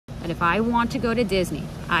that if I want to go to Disney,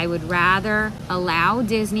 I would rather allow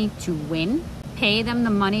Disney to win, pay them the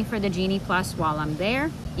money for the Genie Plus while I'm there,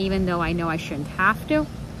 even though I know I shouldn't have to,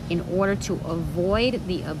 in order to avoid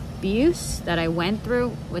the abuse that I went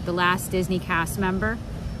through with the last Disney cast member,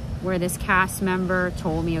 where this cast member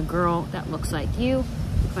told me a girl that looks like you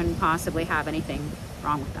couldn't possibly have anything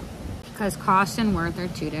wrong with them. Because cost and worth are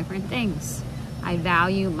two different things. I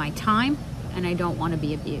value my time and I don't want to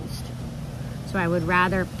be abused. So I would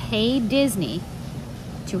rather pay Disney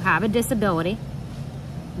to have a disability,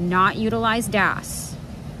 not utilize DAS,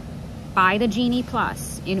 buy the Genie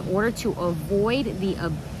Plus in order to avoid the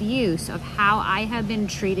abuse of how I have been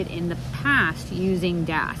treated in the past using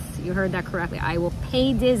DAS. You heard that correctly. I will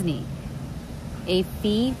pay Disney a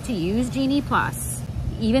fee to use Genie Plus,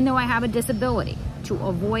 even though I have a disability, to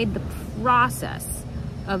avoid the process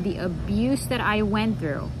of the abuse that I went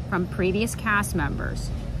through from previous cast members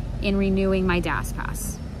in renewing my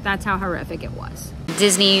daspass. That's how horrific it was.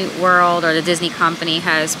 Disney World, or the Disney company,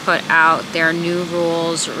 has put out their new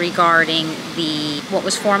rules regarding what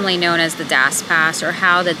was formerly known as the daspass, or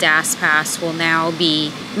how the daspass will now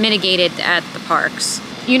be mitigated at the parks.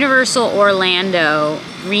 Universal Orlando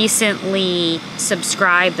recently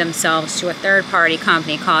subscribed themselves to a third-party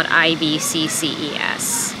company called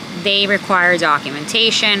IBCCES. They require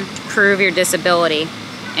documentation to prove your disability.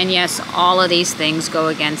 And yes, all of these things go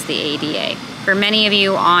against the ADA. For many of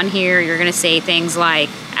you on here, you're gonna say things like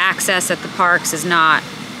access at the parks is not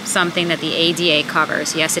something that the ADA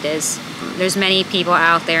covers. Yes, it is. There's many people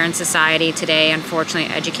out there in society today,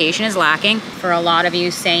 unfortunately, education is lacking. For a lot of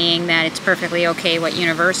you saying that it's perfectly okay what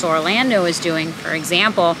Universal Orlando is doing, for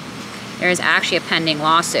example, there is actually a pending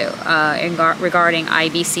lawsuit regarding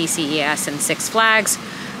IBCCES and Six Flags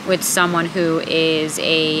with someone who is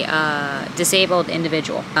a disabled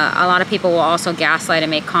individual. A lot of people will also gaslight and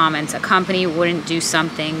make comments. A company wouldn't do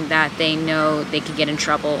something that they know they could get in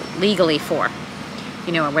trouble legally for,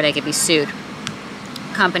 you know, where they could be sued.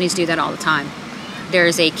 Companies do that all the time.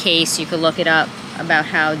 There's a case, you could look it up, about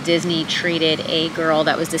how Disney treated a girl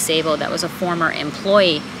that was disabled, that was a former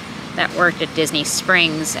employee that worked at Disney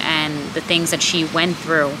Springs, and the things that she went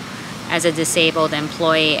through as a disabled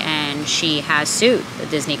employee, and she has sued the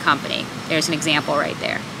Disney company. There's an example right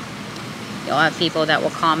there. You'll have people that will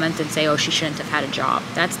comment and say, oh, she shouldn't have had a job.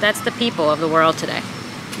 That's the people of the world today.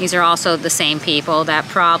 These are also the same people that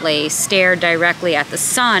probably stared directly at the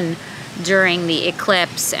sun during the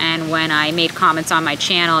eclipse, and when I made comments on my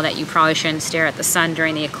channel that you probably shouldn't stare at the sun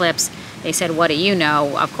during the eclipse, they said, what do you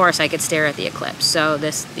know? Of course I could stare at the eclipse. So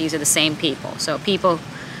these are the same people. So people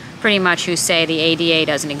pretty much who say the ADA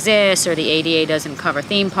doesn't exist, or the ADA doesn't cover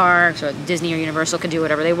theme parks, or Disney or Universal can do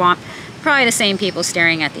whatever they want, probably the same people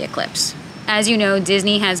staring at the eclipse. As you know,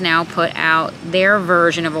 Disney has now put out their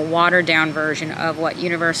version of a watered down version of what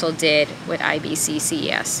Universal did with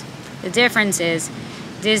IBCCES. The difference is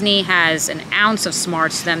Disney has an ounce of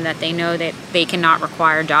smarts to them that they know that they cannot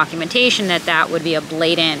require documentation, that would be a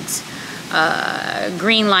blatant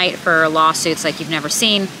green light for lawsuits like you've never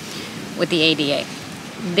seen with the ADA.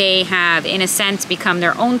 They have, in a sense, become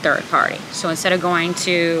their own third party. So instead of going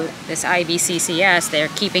to this IBCCS, they're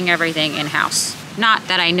keeping everything in-house. Not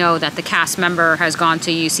that I know that the cast member has gone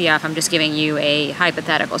to UCF, I'm just giving you a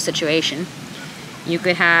hypothetical situation. You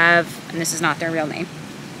could have, and this is not their real name,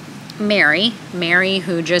 Mary,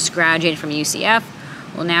 who just graduated from UCF,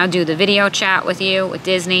 will now do the video chat with you, with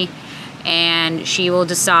Disney, and she will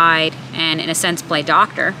decide, and in a sense play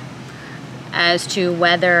doctor, as to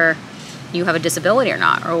whether you have a disability or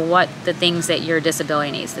not, or what the things that your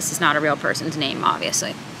disability needs. This is not a real person's name,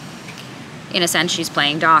 obviously. In a sense, she's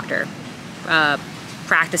playing doctor,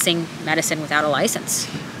 practicing medicine without a license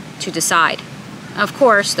to decide. Of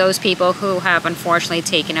course, those people who have unfortunately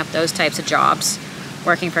taken up those types of jobs,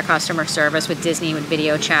 working for customer service with Disney with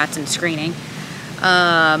video chats and screening,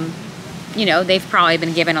 you know, they've probably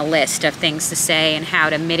been given a list of things to say and how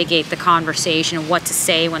to mitigate the conversation and what to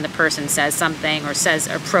say when the person says something or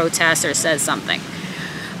protests or says something.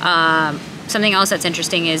 Something else that's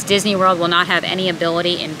interesting is Disney World will not have any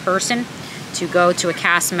ability in person to go to a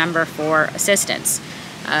cast member for assistance.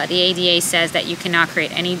 The ADA says that you cannot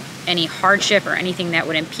create any hardship or anything that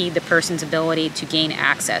would impede the person's ability to gain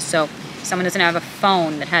access. So if someone doesn't have a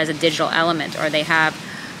phone that has a digital element, or they have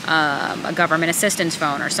a government assistance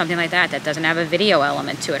phone or something like that that doesn't have a video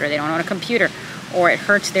element to it, or they don't own a computer, or it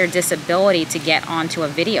hurts their disability to get onto a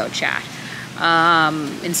video chat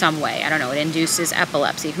in some way. I don't know, it induces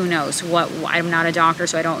epilepsy, who knows what. I'm not a doctor,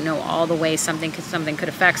 so I don't know all the ways something could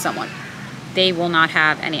affect someone. They will not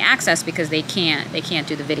have any access because they can't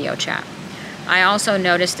do the video chat. I also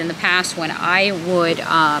noticed in the past when I would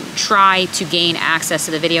try to gain access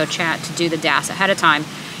to the video chat to do the DAS ahead of time,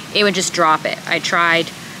 it would just drop it. I tried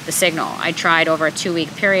the signal. I tried over a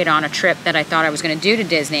 2-week period on a trip that I thought I was going to do to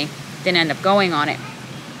Disney, didn't end up going on it,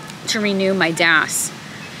 to renew my DAS.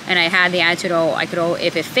 And I had the attitude, oh,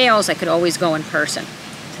 if it fails, I could always go in person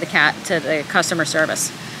to the customer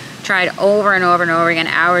service. Tried over and over and over again,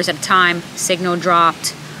 hours at a time. Signal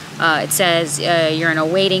dropped. It says you're in a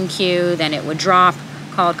waiting queue, then it would drop.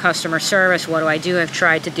 Called customer service. What do? I've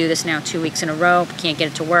tried to do this now 2 weeks in a row. Can't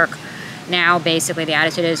get it to work. Now, basically, the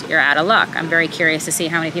attitude is you're out of luck. I'm very curious to see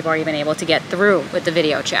how many people are even able to get through with the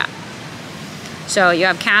video chat. So you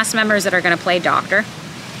have cast members that are going to play doctor,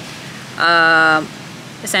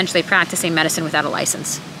 essentially practicing medicine without a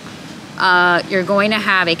license. You're going to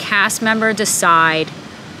have a cast member decide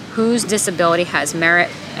whose disability has merit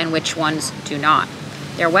and which ones do not.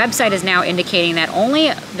 Their website is now indicating that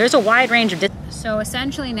there's a wide range of so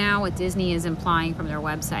essentially now what Disney is implying from their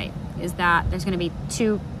website is that there's going to be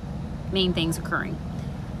two main things occurring.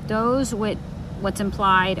 Those with what's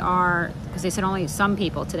implied are, because they said only some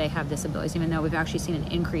people today have disabilities, even though we've actually seen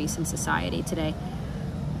an increase in society today,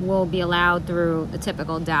 will be allowed through the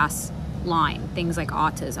typical DAS line, things like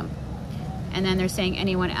autism. And then they're saying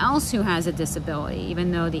anyone else who has a disability,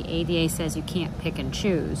 even though the ADA says you can't pick and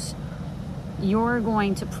choose, you're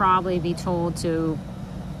going to probably be told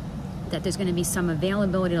that there's going to be some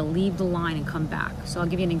availability to leave the line and come back. So I'll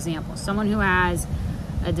give you an example. Someone who has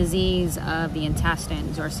a disease of the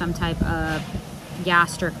intestines or some type of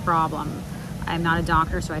gastric problem. I'm not a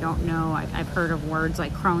doctor, so I don't know. I've heard of words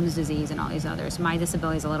like Crohn's disease and all these others. My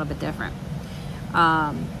disability is a little bit different.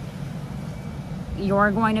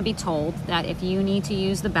 You're going to be told that if you need to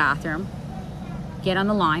use the bathroom, get on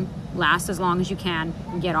the line, last as long as you can,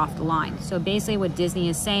 and get off the line. So basically what Disney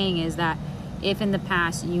is saying is that if in the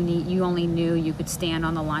past you only knew you could stand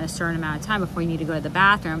on the line a certain amount of time before you need to go to the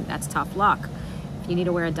bathroom, that's tough luck. If you need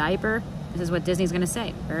to wear a diaper, this is what Disney's going to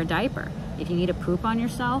say, wear a diaper. If you need to poop on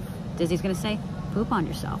yourself, Disney's going to say, poop on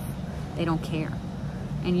yourself. They don't care.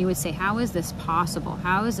 And you would say, how is this possible?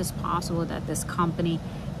 How is this possible that this company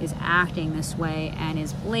is acting this way and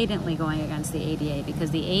is blatantly going against the ADA?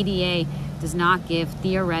 Because the ADA does not give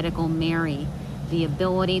theoretical Mary the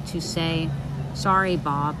ability to say, sorry,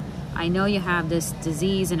 Bob, I know you have this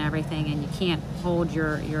disease and everything and you can't hold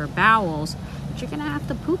your bowels, but you're going to have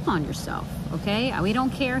to poop on yourself, okay? We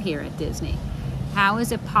don't care here at Disney. How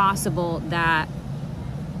is it possible that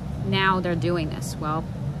now they're doing this? Well,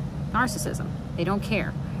 narcissism. They don't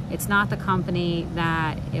care. It's not the company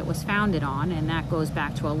that it was founded on, and that goes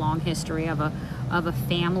back to a long history of a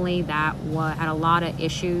family that had a lot of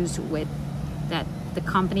issues with that. The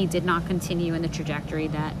company did not continue in the trajectory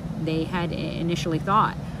that they had initially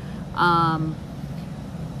thought.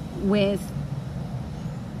 With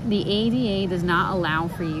the ADA does not allow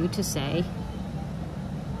for you to say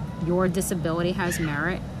your disability has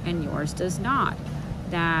merit and yours does not.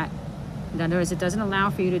 In other words, it doesn't allow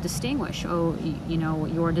for you to distinguish, oh, you know,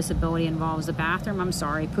 your disability involves the bathroom, I'm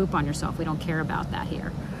sorry, poop on yourself. We don't care about that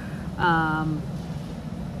here.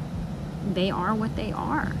 They are what they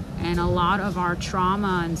are. And a lot of our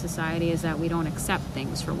trauma in society is that we don't accept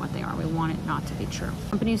things for what they are. We want it not to be true.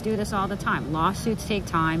 Companies do this all the time. Lawsuits take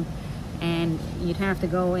time, and you'd have to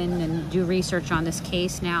go in and do research on this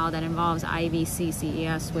case now that involves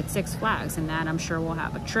IVCCES with Six Flags, and that I'm sure will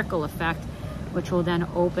have a trickle effect, which will then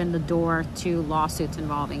open the door to lawsuits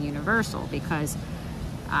involving Universal, because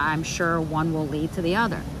I'm sure one will lead to the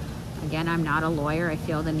other. Again, I'm not a lawyer. I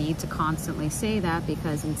feel the need to constantly say that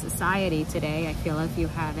because in society today, I feel if you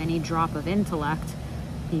have any drop of intellect,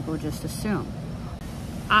 people just assume.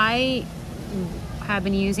 I have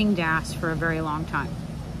been using DAS for a very long time.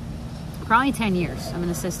 Probably 10 years. I'm in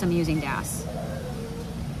the system using DAS.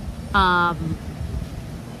 My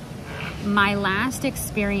last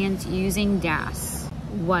experience using DAS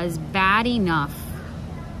was bad enough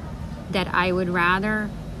that I would rather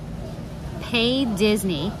pay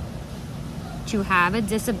Disney to have a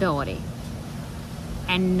disability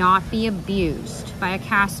and not be abused by a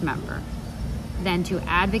cast member than to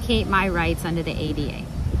advocate my rights under the ADA.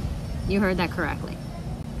 You heard that correctly.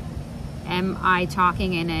 Am I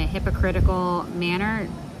talking in a hypocritical manner?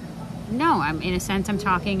 No, in a sense I'm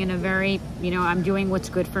talking in a very, I'm doing what's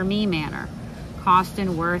good for me manner. Cost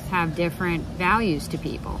and worth have different values to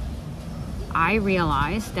people. I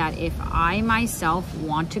realize that if I myself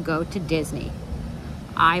want to go to Disney,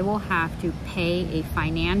 I will have to pay a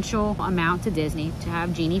financial amount to Disney to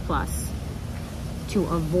have Genie Plus to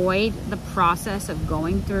avoid the process of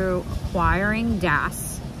going through acquiring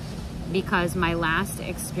DAS, because my last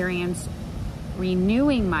experience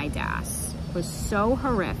renewing my DAS was so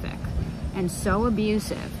horrific and so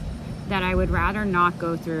abusive that I would rather not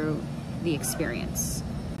go through the experience.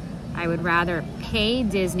 I would rather pay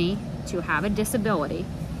Disney to have a disability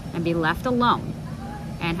and be left alone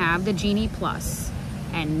and have the Genie Plus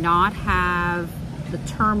and not have the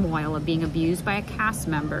turmoil of being abused by a cast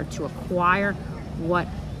member to acquire what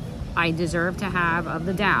I deserve to have of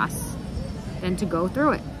the DAS than to go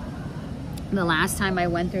through it. The last time I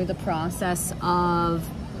went through the process of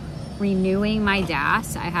renewing my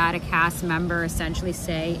DAS, I had a cast member essentially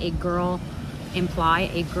say imply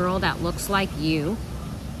a girl that looks like you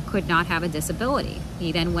could not have a disability.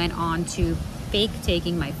 He then went on to fake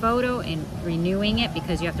taking my photo and renewing it,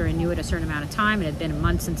 because you have to renew it a certain amount of time. It had been a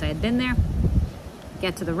month since I had been there.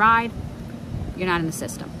 Get to the ride, you're not in the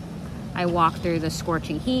system. I walked through the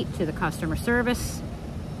scorching heat to the customer service.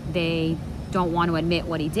 They don't want to admit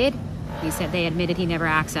what he did. He said they admitted he never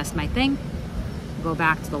accessed my thing. Go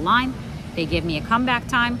back to the line. They give me a comeback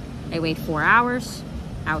time. I wait 4 hours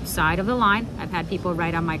outside of the line. I've had people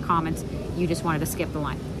write on my comments, you just wanted to skip the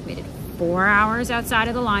line. Waited 4 hours outside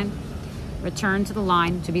of the line, returned to the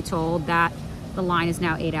line to be told that the line is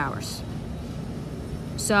now 8 hours.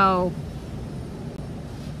 So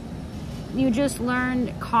you just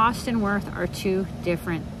learned cost and worth are two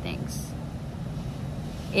different things.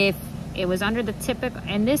 If it was under the typical,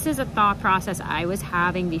 and this is a thought process I was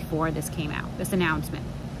having before this came out, this announcement,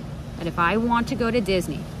 that if I want to go to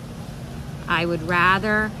Disney, I would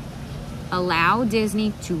rather allow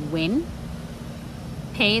Disney to win,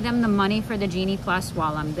 pay them the money for the Genie Plus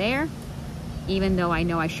while I'm there, even though I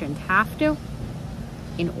know I shouldn't have to,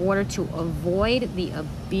 in order to avoid the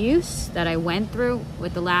abuse that I went through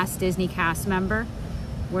with the last Disney cast member,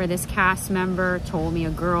 where this cast member told me a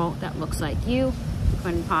girl that looks like you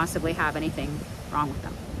couldn't possibly have anything wrong with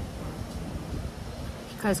them.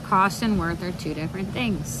 Because cost and worth are two different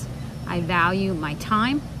things. I value my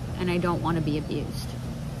time and I don't want to be abused.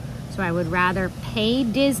 So I would rather pay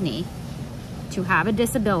Disney to have a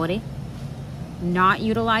disability, not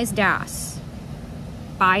utilize DAS,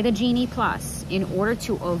 buy the Genie Plus in order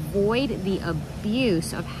to avoid the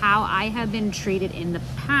abuse of how I have been treated in the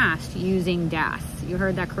past using DAS. You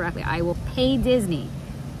heard that correctly. I will pay Disney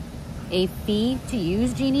a fee to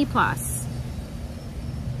use Genie Plus,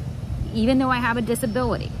 even though I have a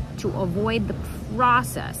disability, to avoid the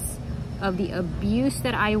process of the abuse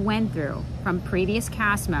that I went through from previous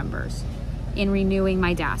cast members in renewing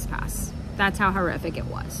my daspass. That's how horrific it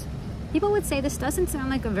was. People would say this doesn't sound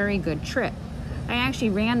like a very good trip. I actually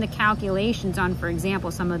ran the calculations on, for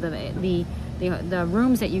example, some of the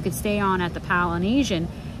rooms that you could stay on at the Polynesian,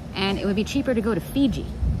 and it would be cheaper to go to Fiji.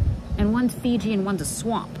 And one's Fiji and one's a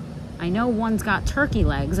swamp. I know one's got turkey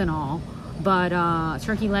legs and all, but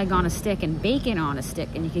turkey leg on a stick and bacon on a stick,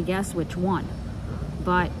 and you can guess which one.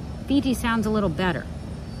 But Fiji sounds a little better.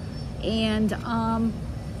 And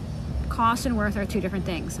cost and worth are two different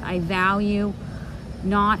things. I value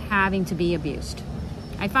not having to be abused.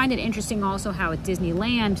 I find it interesting also how at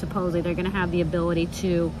Disneyland, supposedly they're going to have the ability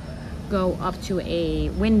to go up to a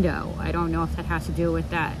window. I don't know if that has to do with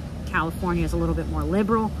that California is a little bit more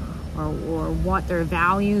liberal, or what their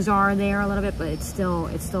values are there a little bit, but it's still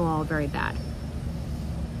all very bad.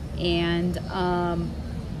 And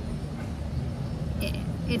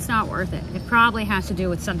it's not worth it. It probably has to do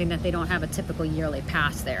with something that they don't have a typical yearly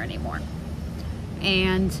pass there anymore,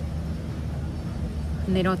 and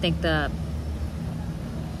they don't think the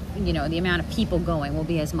amount of people going will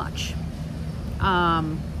be as much.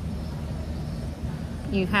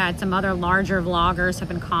 You've had some other larger vloggers have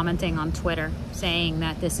been commenting on Twitter saying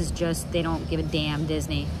that this is just, they don't give a damn,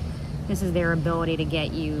 Disney. This is their ability to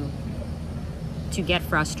get you to get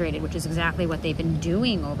frustrated, which is exactly what they've been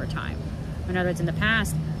doing over time. In other words, in the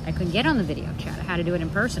past, I couldn't get on the video chat. I had to do it in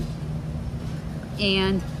person.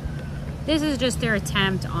 And this is just their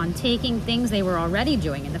attempt on taking things they were already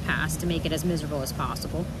doing in the past to make it as miserable as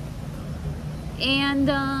possible, and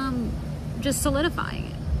just solidifying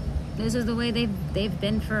it. This is the way they've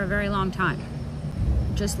been for a very long time.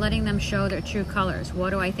 Just letting them show their true colors. What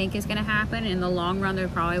do I think is going to happen? In the long run, there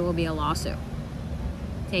probably will be a lawsuit.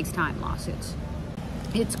 It takes time, lawsuits.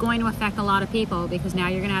 It's going to affect a lot of people, because now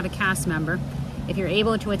you're going to have a cast member, if you're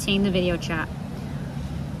able to attain the video chat,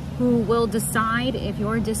 who will decide if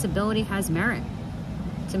your disability has merit.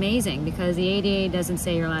 It's amazing, because the ADA doesn't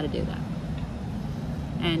say you're allowed to do that.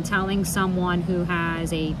 And telling someone who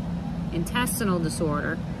has a intestinal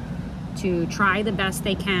disorder to try the best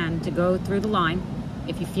they can to go through the line.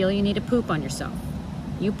 If you feel you need to poop on yourself,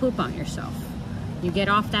 you poop on yourself. You get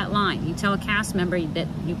off that line. You tell a cast member that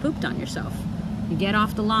you pooped on yourself. You get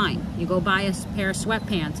off the line. You go buy a pair of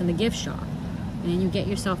sweatpants in the gift shop. And then you get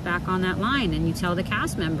yourself back on that line and you tell the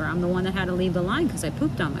cast member, I'm the one that had to leave the line because I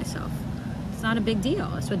pooped on myself. It's not a big deal.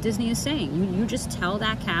 That's what Disney is saying. You just tell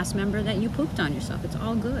that cast member that you pooped on yourself. It's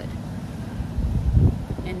all good.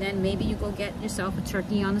 And then maybe you go get yourself a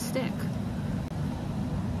turkey on the stick.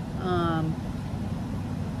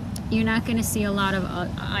 You're not going to see a lot of,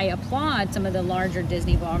 I applaud some of the larger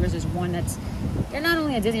Disney vloggers. There's one that's, they're not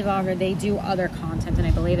only a Disney vlogger, they do other content, and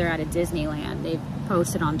I believe they're at a Disneyland. They've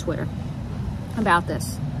posted on Twitter about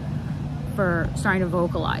this, for starting to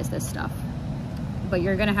vocalize this stuff. But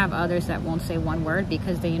you're going to have others that won't say one word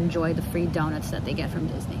because they enjoy the free donuts that they get from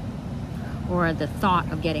Disney, or the thought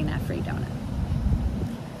of getting that free donut.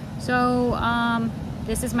 So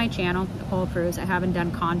this is my channel, Nicole Approves. I haven't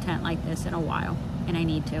done content like this in a while, and I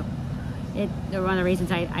need to. One of the reasons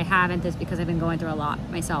I haven't is because I've been going through a lot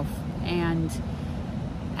myself, and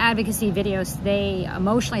advocacy videos, they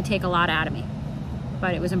emotionally take a lot out of me,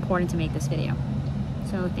 but it was important to make this video.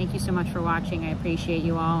 So thank you so much for watching. I appreciate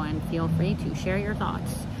you all, and feel free to share your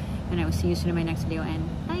thoughts, and I will see you soon in my next video, and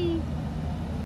bye.